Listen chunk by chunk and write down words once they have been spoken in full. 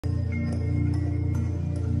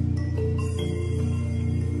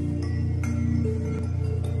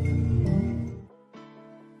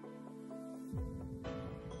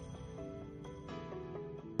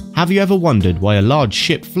Have you ever wondered why a large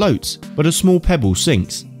ship floats but a small pebble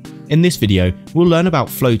sinks? In this video, we'll learn about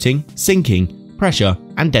floating, sinking, pressure,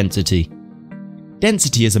 and density.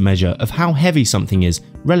 Density is a measure of how heavy something is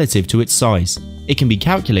relative to its size. It can be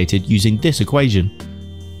calculated using this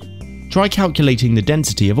equation. Try calculating the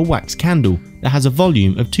density of a wax candle that has a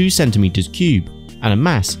volume of 2 centimeters cubed and a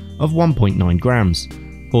mass of 1.9 grams.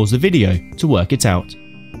 Pause the video to work it out.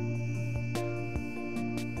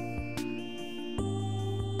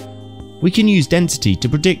 We can use density to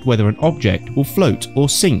predict whether an object will float or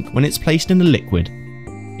sink when it's placed in a liquid.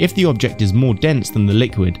 If the object is more dense than the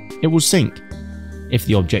liquid, it will sink. If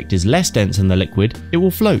the object is less dense than the liquid, it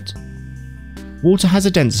will float. Water has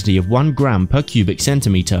a density of 1 gram per cubic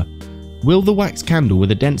centimeter. Will the wax candle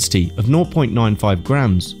with a density of 0.95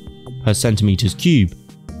 grams per centimeters cube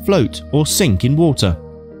float or sink in water?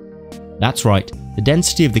 That's right, the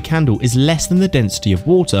density of the candle is less than the density of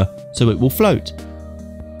water, so it will float.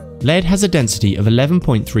 Lead has a density of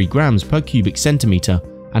 11.3 grams per cubic centimeter,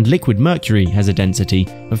 and liquid mercury has a density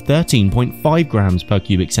of 13.5 grams per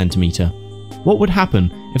cubic centimeter. What would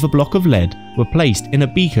happen if a block of lead were placed in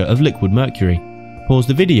a beaker of liquid mercury? Pause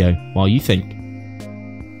the video while you think.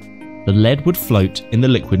 The lead would float in the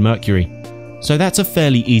liquid mercury. So that's a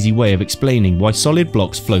fairly easy way of explaining why solid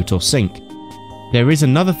blocks float or sink. There is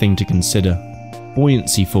another thing to consider: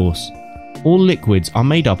 buoyancy force. All liquids are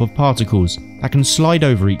made up of particles that can slide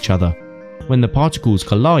over each other. When the particles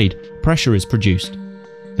collide, pressure is produced.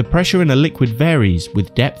 The pressure in a liquid varies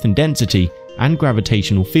with depth and density and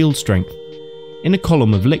gravitational field strength. In a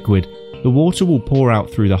column of liquid, the water will pour out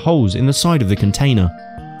through the holes in the side of the container.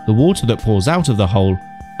 The water that pours out of the hole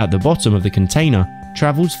at the bottom of the container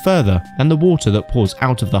travels further than the water that pours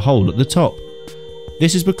out of the hole at the top.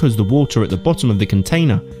 This is because the water at the bottom of the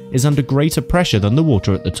container is under greater pressure than the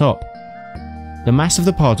water at the top. The mass of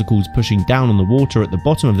the particles pushing down on the water at the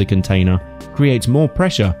bottom of the container creates more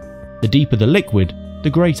pressure. The deeper the liquid, the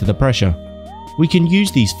greater the pressure. We can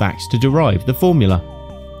use these facts to derive the formula,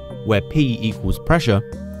 where P equals pressure,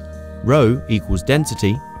 ρ equals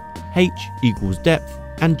density, H equals depth,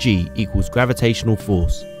 and G equals gravitational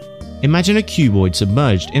force. Imagine a cuboid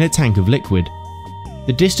submerged in a tank of liquid.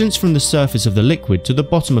 The distance from the surface of the liquid to the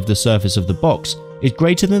bottom of the surface of the box is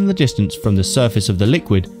greater than the distance from the surface of the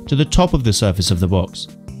liquid to the top of the surface of the box,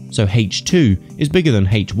 so H2 is bigger than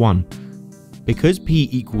H1. Because P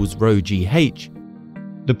equals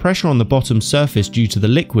ρgh, the pressure on the bottom surface due to the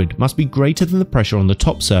liquid must be greater than the pressure on the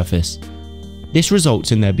top surface. This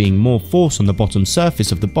results in there being more force on the bottom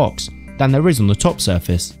surface of the box than there is on the top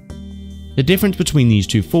surface. The difference between these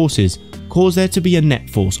two forces cause there to be a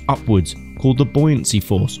net force upwards called the buoyancy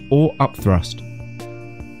force or upthrust.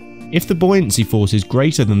 If the buoyancy force is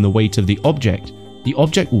greater than the weight of the object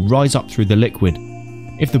will rise up through the liquid.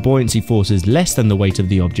 If the buoyancy force is less than the weight of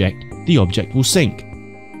the object will sink.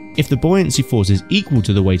 If the buoyancy force is equal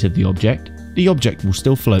to the weight of the object will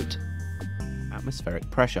still float. Atmospheric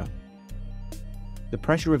pressure. The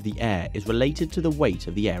pressure of the air is related to the weight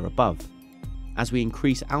of the air above. As we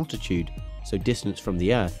increase altitude, so distance from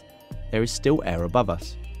the Earth, there is still air above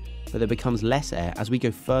us, but there becomes less air as we go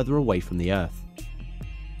further away from the Earth.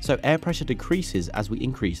 So air pressure decreases as we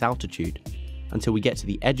increase altitude, until we get to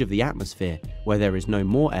the edge of the atmosphere where there is no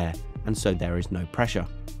more air and so there is no pressure.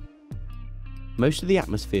 Most of the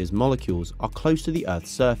atmosphere's molecules are close to the Earth's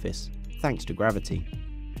surface, thanks to gravity.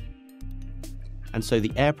 And so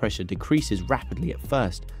the air pressure decreases rapidly at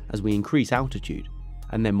first as we increase altitude,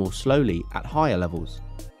 and then more slowly at higher levels.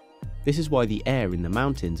 This is why the air in the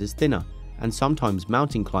mountains is thinner, and sometimes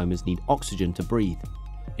mountain climbers need oxygen to breathe.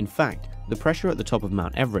 In fact, the pressure at the top of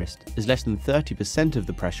Mount Everest is less than 30% of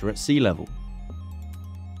the pressure at sea level.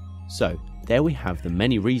 So, there we have the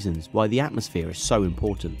many reasons why the atmosphere is so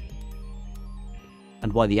important,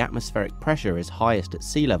 and why the atmospheric pressure is highest at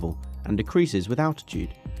sea level and decreases with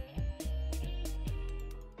altitude.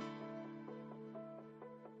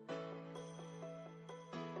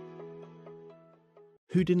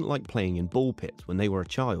 Who didn't like playing in ball pits when they were a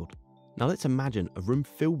child? Now let's imagine a room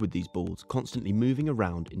filled with these balls constantly moving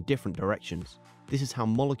around in different directions. This is how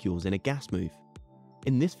molecules in a gas move.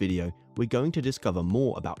 In this video, we're going to discover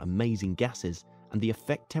more about amazing gases and the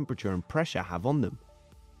effect temperature and pressure have on them.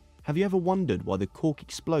 Have you ever wondered why the cork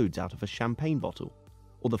explodes out of a champagne bottle?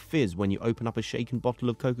 Or the fizz when you open up a shaken bottle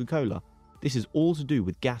of Coca-Cola? This is all to do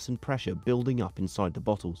with gas and pressure building up inside the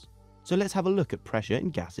bottles. So let's have a look at pressure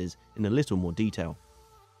and gases in a little more detail.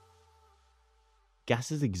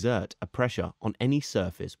 Gases exert a pressure on any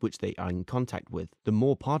surface which they are in contact with. The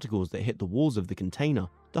more particles that hit the walls of the container,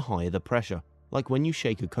 the higher the pressure. Like when you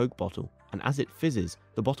shake a Coke bottle, and as it fizzes,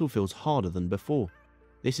 the bottle feels harder than before.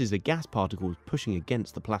 This is the gas particles pushing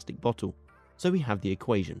against the plastic bottle. So we have the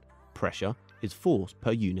equation: pressure is force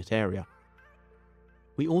per unit area.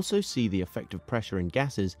 We also see the effect of pressure in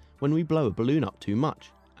gases when we blow a balloon up too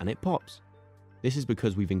much and it pops. This is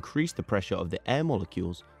because we've increased the pressure of the air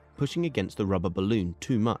molecules pushing against the rubber balloon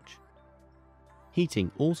too much.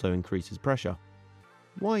 Heating also increases pressure.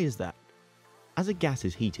 Why is that? As a gas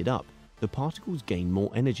is heated up, the particles gain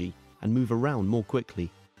more energy and move around more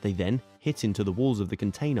quickly. They then hit into the walls of the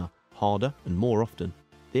container harder and more often.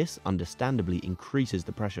 This understandably increases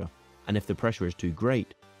the pressure, and if the pressure is too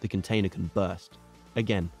great, the container can burst.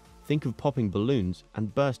 Again, think of popping balloons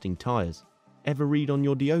and bursting tires. Ever read on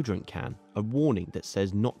your deodorant can a warning that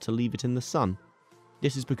says not to leave it in the sun?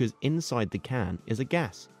 This is because inside the can is a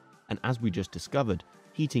gas, and as we just discovered,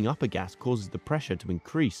 heating up a gas causes the pressure to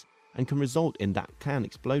increase and can result in that can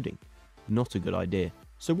exploding. Not a good idea.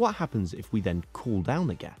 So what happens if we then cool down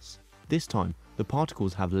a gas? This time, the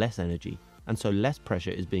particles have less energy, and so less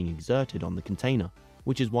pressure is being exerted on the container,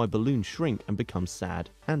 which is why balloons shrink and become sad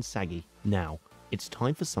and saggy. Now, it's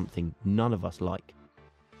time for something none of us like: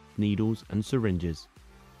 needles and syringes.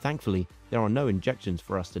 Thankfully, there are no injections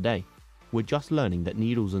for us today. We're just learning that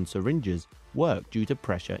needles and syringes work due to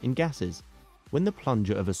pressure in gases. When the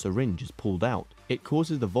plunger of a syringe is pulled out, it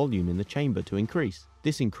causes the volume in the chamber to increase.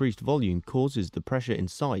 This increased volume causes the pressure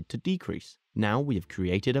inside to decrease. Now we have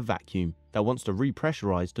created a vacuum that wants to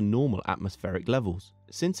repressurize to normal atmospheric levels.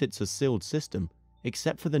 Since it's a sealed system,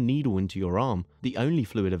 except for the needle into your arm, the only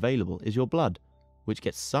fluid available is your blood, which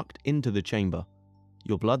gets sucked into the chamber.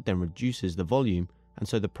 Your blood then reduces the volume, and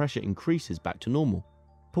so the pressure increases back to normal.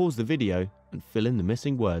 Pause the video and fill in the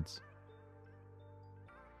missing words.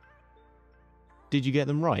 Did you get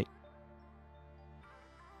them right?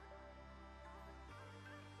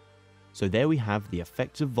 So there we have the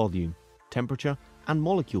effects of volume, temperature, and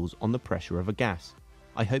molecules on the pressure of a gas.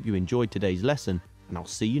 I hope you enjoyed today's lesson, and I'll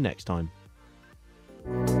see you next time.